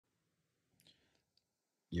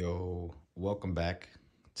Yo, welcome back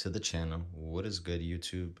to the channel. What is good,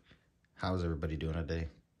 YouTube? How's everybody doing today?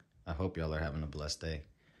 I hope y'all are having a blessed day.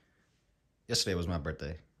 Yesterday was my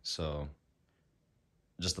birthday, so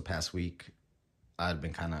just the past week, I'd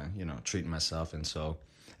been kind of, treating myself. And so,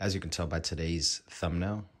 as you can tell by today's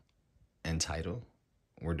thumbnail and title,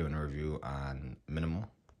 we're doing a review on MNML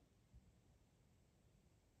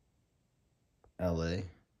LA.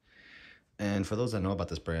 And for those that know about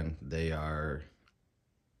this brand, they are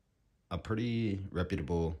a pretty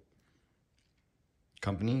reputable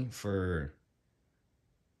company for,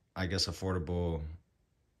 I guess, affordable,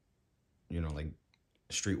 like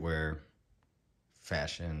streetwear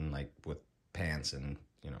fashion, like with pants and,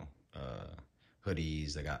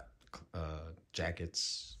 hoodies. They got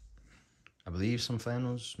jackets, I believe some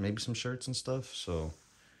flannels, maybe some shirts and stuff. So,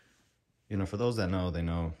 for those that know, they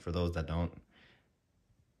know. For those that don't,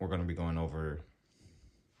 we're going to be going over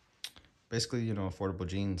basically, affordable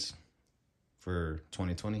jeans for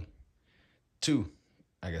 2022,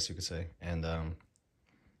 I guess you could say. And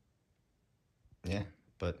yeah,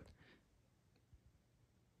 but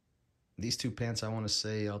these two pants, I want to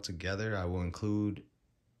say altogether, I will include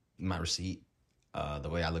my receipt. The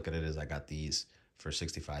way I look at it is I got these for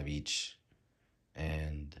 $65 each,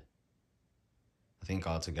 and I think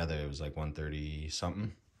altogether it was like $130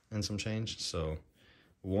 something and some change. So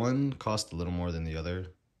one cost a little more than the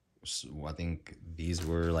other. So I think these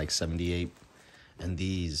were like $78, and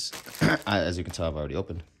these, as you can tell, I've already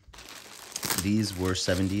opened. These were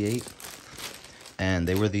 $78, and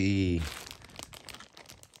they were the,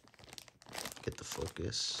 get the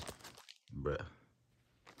focus, bruh.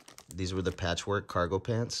 These were the patchwork cargo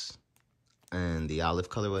pants and the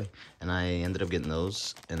olive colorway, and I ended up getting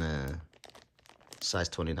those in a size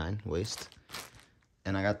 29 waist,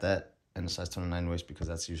 and I got that in a size 29 waist because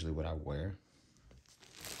that's usually what I wear.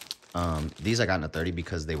 These I got in a 30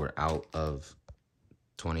 because they were out of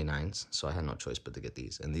 29s, so I had no choice but to get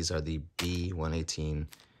these. And these are the B118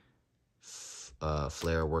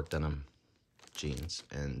 flare work denim jeans,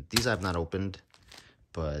 and these I've not opened,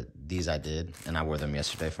 but these I did, and I wore them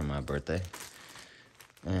yesterday for my birthday,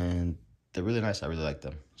 and they're really nice. I really like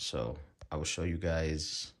them. So I will show you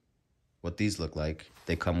guys what these look like.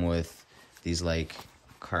 They come with these like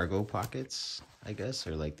cargo pockets, I guess,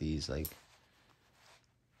 or like these like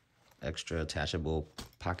extra attachable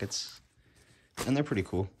pockets, and they're pretty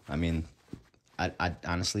cool. I mean, I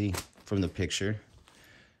honestly, from the picture,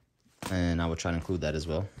 and I will try to include that as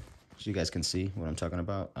well, so you guys can see what I'm talking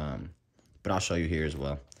about. But I'll show you here as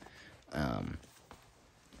well.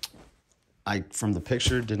 I, from the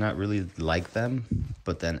picture, did not really like them,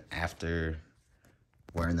 but then after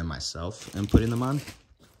wearing them myself and putting them on,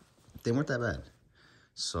 they weren't that bad.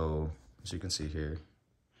 So, as you can see here,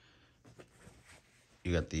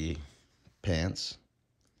 you got the pants,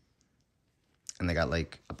 and they got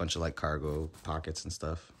like a bunch of like cargo pockets and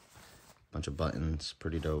stuff, a bunch of buttons,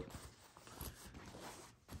 pretty dope.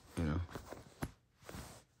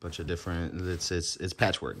 Bunch of different, it's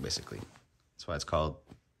patchwork basically. That's why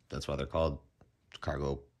they're called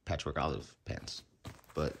cargo patchwork olive pants.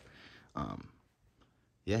 But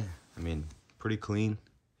yeah, I mean, pretty clean.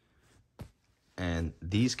 And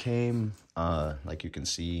these came, like you can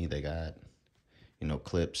see, they got,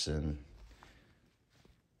 clips and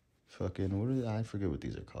fucking, I forget what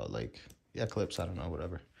these are called. Like, yeah, clips, I don't know,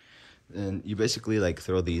 whatever. And you basically like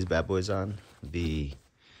throw these bad boys on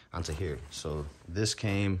onto here. So this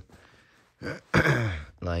came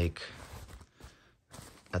like,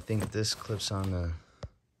 I think this clips onto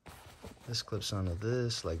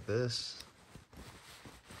this, like this. I'm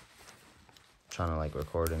trying to like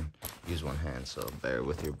record and use one hand, so bear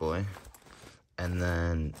with your boy. And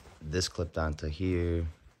then this clipped onto here,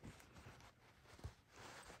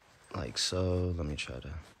 like so. Let me try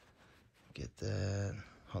to get that.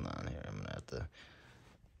 Hold on here, I'm gonna have to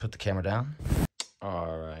put the camera down.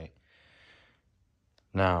 All right.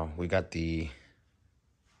 Now we got the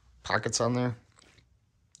pockets on there.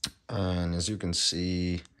 And as you can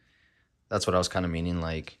see, that's what I was kind of meaning.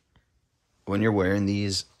 Like, when you're wearing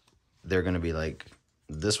these, they're going to be like,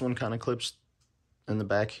 this one kind of clips in the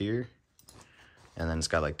back here. And then it's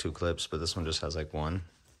got like two clips, but this one just has like one.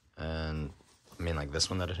 And I mean, like this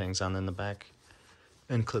one that it hangs on in the back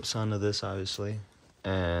and clips onto this, obviously.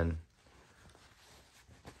 And,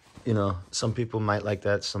 some people might like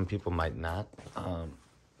that, some people might not.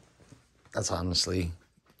 That's honestly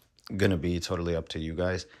going to be totally up to you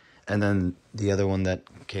guys. And then the other one that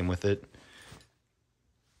came with it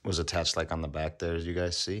was attached like on the back there, as you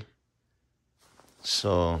guys see.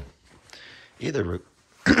 So either,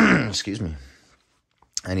 excuse me,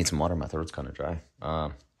 I need some water. My throat's kind of dry.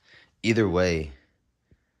 Either way,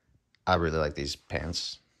 I really like these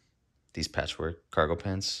pants, these patchwork cargo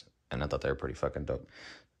pants, and I thought they were pretty fucking dope.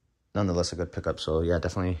 Nonetheless, a good pickup. So yeah,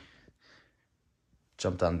 definitely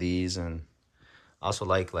jumped on these, and also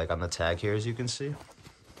like on the tag here, as you can see.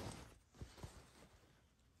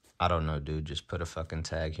 I don't know, dude. Just put a fucking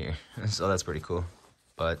tag here. So that's pretty cool.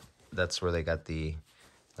 But that's where they got the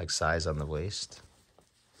like size on the waist.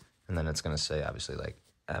 And then it's going to say obviously like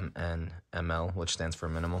MNML, which stands for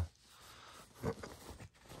minimal.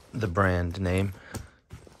 The brand name.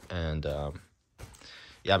 And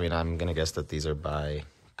yeah, I mean, I'm going to guess that these are by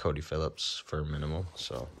Cody Phillips for minimal.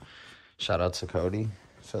 So shout out to Cody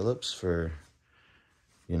Phillips for,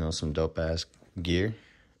 you know, some dope ass gear.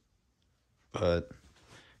 But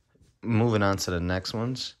moving on to the next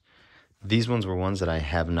ones. These ones were ones that I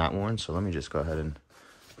have not worn, so let me just go ahead and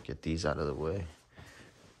get these out of the way.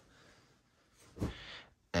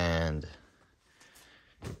 And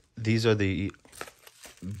these are the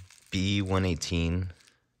B118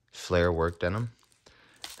 flare work denim.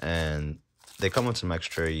 And they come with some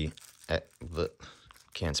extra,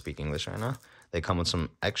 can't speak English right now. They come with some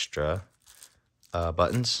extra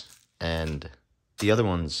buttons, and the other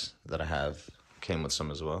ones that I have came with some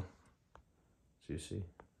as well. So you see,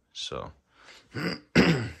 so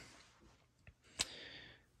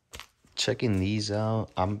checking these out,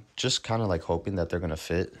 I'm just kind of like hoping that they're gonna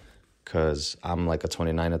fit, because I'm like a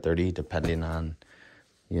 29 or 30 depending on,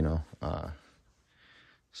 you know,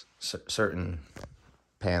 certain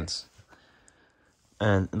pants.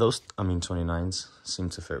 And those, I mean, 29s seem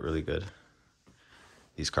to fit really good,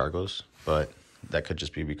 these cargos, but that could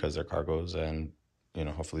just be because they're cargos, and, you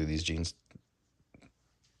know, hopefully these jeans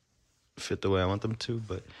fit the way I want them to.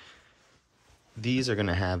 But these are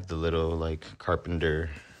gonna have the little like carpenter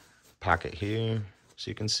pocket here, so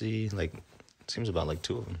you can see, like, it seems about like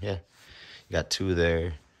 2 of them. Yeah, you got 2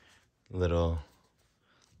 there, little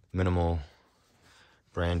minimal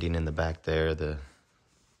branding in the back there, the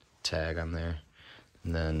tag on there.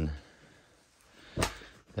 And then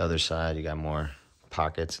the other side, you got more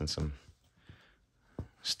pockets and some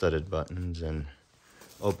studded buttons. And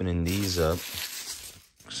opening these up,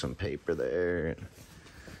 some paper there.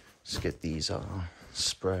 Let's get these all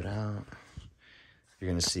spread out. You're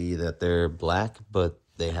gonna see that they're black, but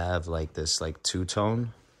they have like this like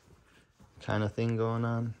two-tone kind of thing going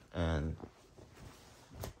on. And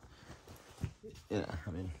yeah, I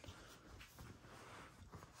mean,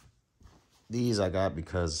 these I got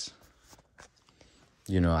because,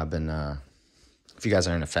 you know, I've been, if you guys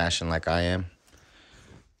are into fashion like I am,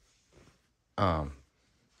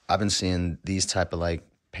 I've been seeing these type of like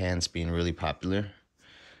pants being really popular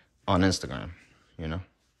on Instagram, you know?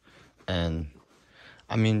 And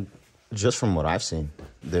I mean, just from what I've seen,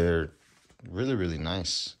 they're really, really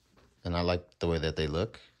nice. And I like the way that they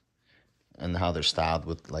look and how they're styled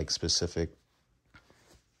with like specific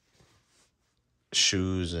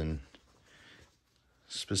shoes and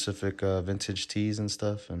specific vintage tees and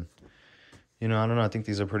stuff. And, you know, I don't know, I think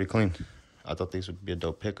these are pretty clean. I thought these would be a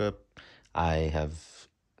dope pickup. I have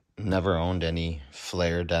never owned any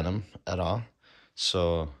flare denim at all,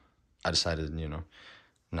 so I decided, you know,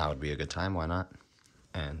 now would be a good time, why not?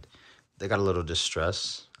 And they got a little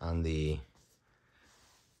distress on the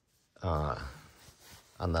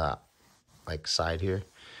like side here,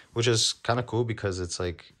 which is kind of cool, because it's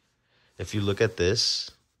like, if you look at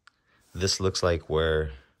this looks like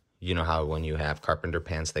where, you know how when you have carpenter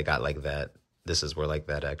pants, they got like that, this is where like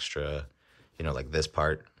that extra, you know, like this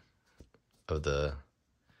part of the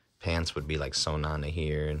pants would be like sewn onto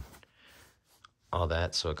here and all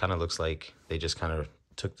that. So it kind of looks like they just kind of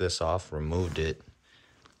took this off, removed it,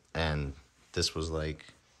 and this was like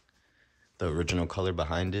the original color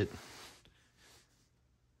behind it,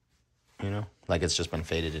 you know, like it's just been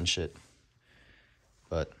faded and shit.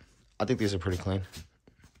 But I think these are pretty clean.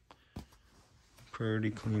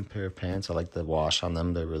 Pretty clean pair of pants. I like the wash on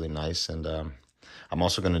them. They're really nice. And I'm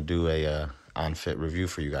also going to do a on-fit review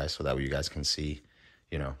for you guys, so that way you guys can see,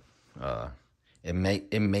 you know, it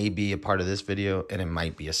may be a part of this video, and it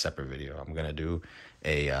might be a separate video. I'm going to do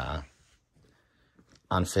a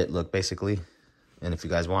on-fit look, basically. And if you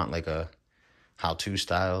guys want like a how-to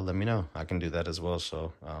style, let me know. I can do that as well.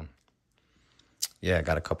 So yeah, I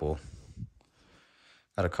got a couple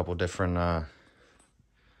different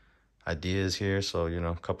ideas here. So, you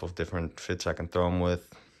know, a couple of different fits I can throw them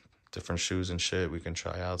with, different shoes and shit we can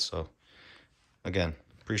try out. So again,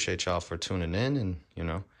 appreciate y'all for tuning in and, you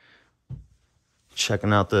know,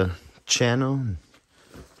 checking out the channel, and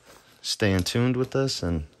staying tuned with us.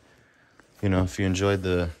 And, you know, if you enjoyed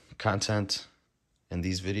the content in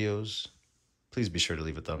these videos, please be sure to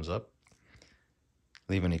leave a thumbs up.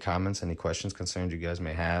 Leave any comments, any questions, concerns you guys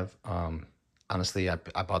may have. Honestly, I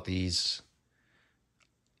bought these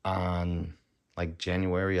on like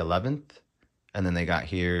January 11th, and then they got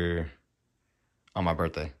here on my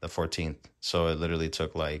birthday, the 14th. So it literally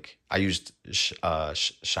took like, I used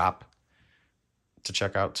Shop to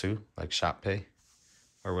check out too, like Shop Pay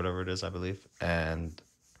or whatever it is, I believe. And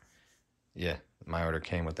yeah, my order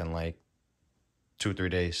came within like 2 or 3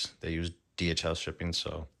 days. They used DHL shipping.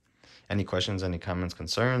 So any questions, any comments,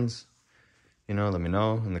 concerns, let me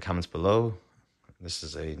know in the comments below. This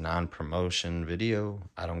is a non-promotion video.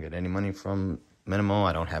 I don't get any money from Minimal.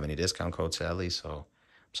 I don't have any discount code, sadly. So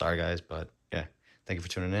I'm sorry, guys. But yeah, thank you for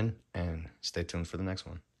tuning in and stay tuned for the next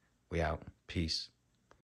one. We out. Peace.